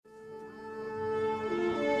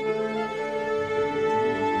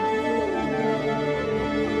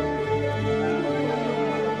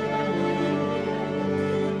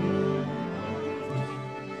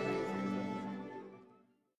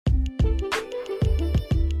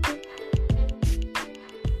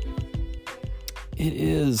It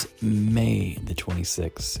is May the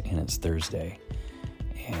 26th, and it's Thursday,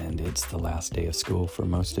 and it's the last day of school for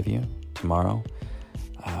most of you. Tomorrow,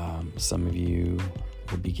 some of you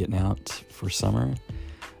will be getting out for summer,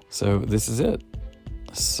 so this is it.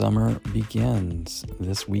 Summer begins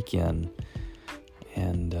this weekend,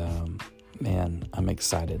 and man, I'm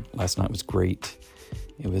excited. Last night was great.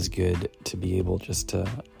 It was good to be able just to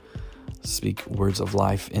speak words of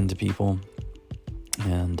life into people,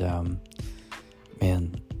 and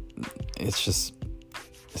man, it's just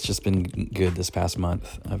been good this past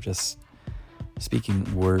month of just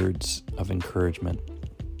speaking words of encouragement.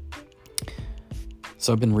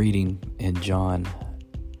 So I've been reading in John,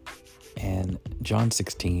 and John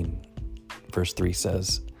 16 verse 3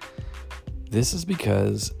 says, "This is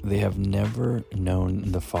because they have never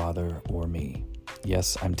known the Father or me.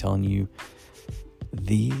 Yes, I'm telling you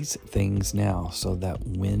these things now, so that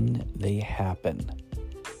when they happen,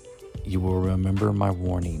 you will remember my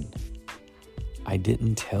warning. I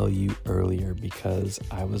didn't tell you earlier because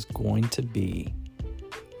I was going to be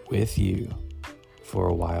with you for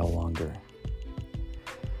a while longer."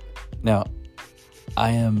 Now, I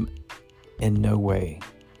am in no way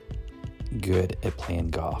good at playing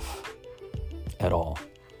golf at all.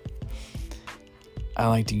 I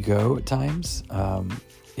like to go at times.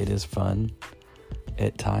 It is fun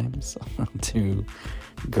at times to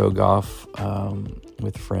go golf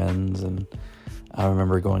with friends, and I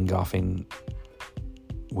remember going golfing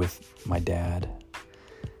with my dad.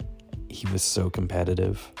 He was so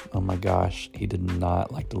competitive. Oh my gosh, he did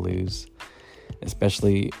not like to lose,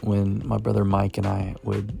 especially when my brother Mike and I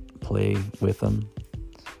would play with him.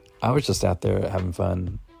 I was just out there having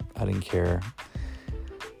fun. I didn't care.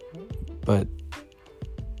 But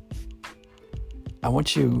I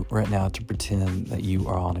want you right now to pretend that you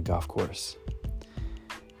are on a golf course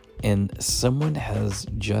and someone has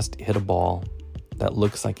just hit a ball that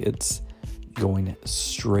looks like it's going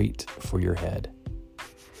straight for your head.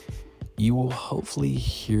 You will hopefully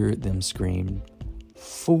hear them scream,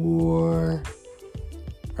 "For,"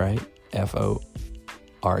 right?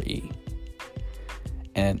 F-O-R-E.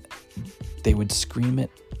 And they would scream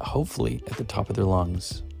it, hopefully, at the top of their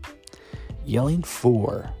lungs. Yelling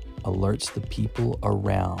 "for" alerts the people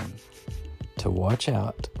around to watch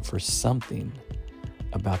out for something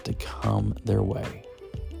about to come their way.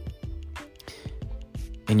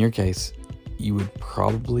 In your case, you would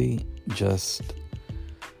probably just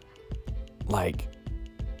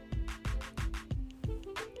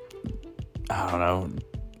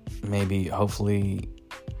maybe hopefully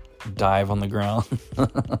dive on the ground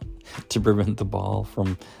to prevent the ball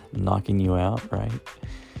from knocking you out, right?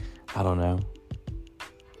 I don't know.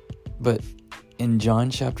 But in John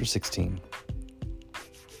chapter 16,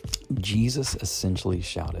 Jesus essentially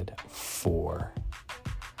shouted "for"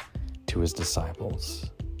 to his disciples,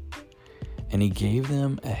 and he gave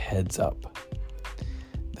them a heads up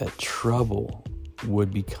that trouble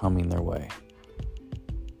would be coming their way.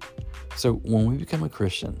 So when we become a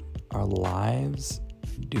Christian, our lives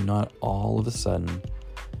do not all of a sudden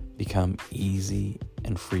become easy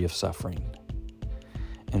and free of suffering.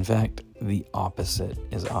 In fact, the opposite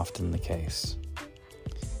is often the case.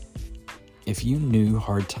 If you knew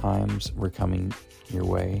hard times were coming your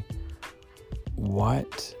way,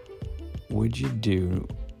 what would you do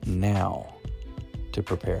now to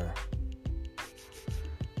prepare?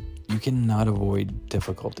 You cannot avoid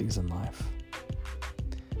difficulties in life.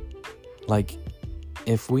 Like,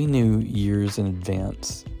 if we knew years in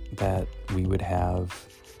advance that we would have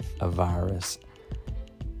a virus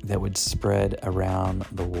that would spread around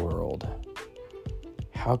the world,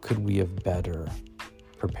 how could we have better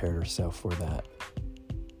prepared ourselves for that?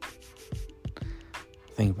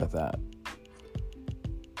 Think about that.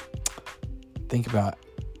 Think about,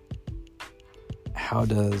 how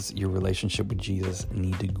does your relationship with Jesus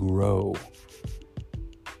need to grow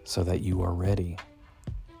so that you are ready?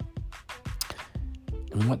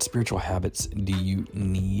 And what spiritual habits do you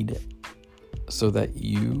need so that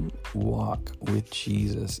you walk with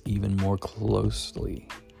Jesus even more closely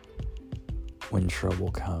when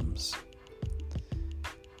trouble comes?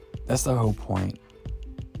 That's the whole point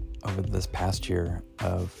over this past year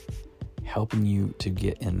of helping you to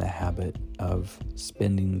get in the habit of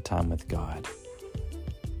spending time with God.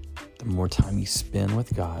 The more time you spend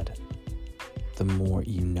with God, the more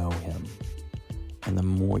you know him. And the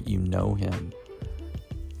more you know him,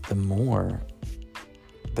 the more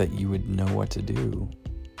that you would know what to do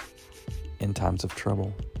in times of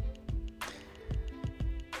trouble.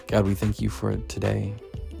 God, we thank you for today.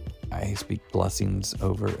 I speak blessings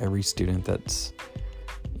over every student that's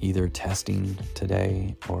either testing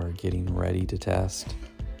today or getting ready to test.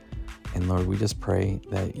 And Lord, we just pray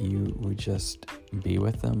that you would just be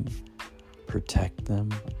with them, protect them,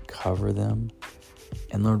 cover them.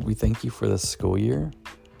 And Lord, we thank you for this school year.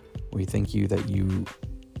 We thank you that you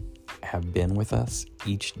have been with us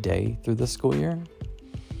each day through the school year.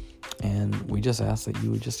 And we just ask that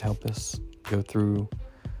you would just help us go through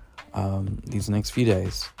these next few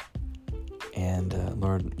days. And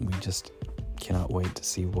Lord, we just cannot wait to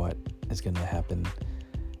see what is going to happen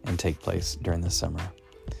and take place during this summer.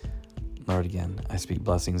 Lord, again, I speak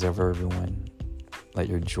blessings over everyone. Let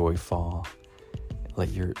your joy fall. Let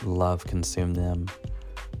your love consume them.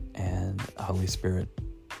 And Holy Spirit,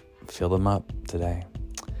 fill them up today.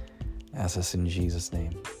 Ask us in Jesus'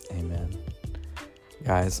 name. Amen.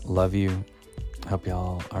 Guys, love you. Hope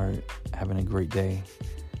y'all are having a great day.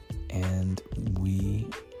 And we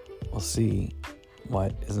will see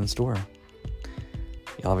what is in store.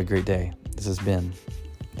 Y'all have a great day. This has been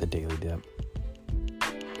The Daily Dip.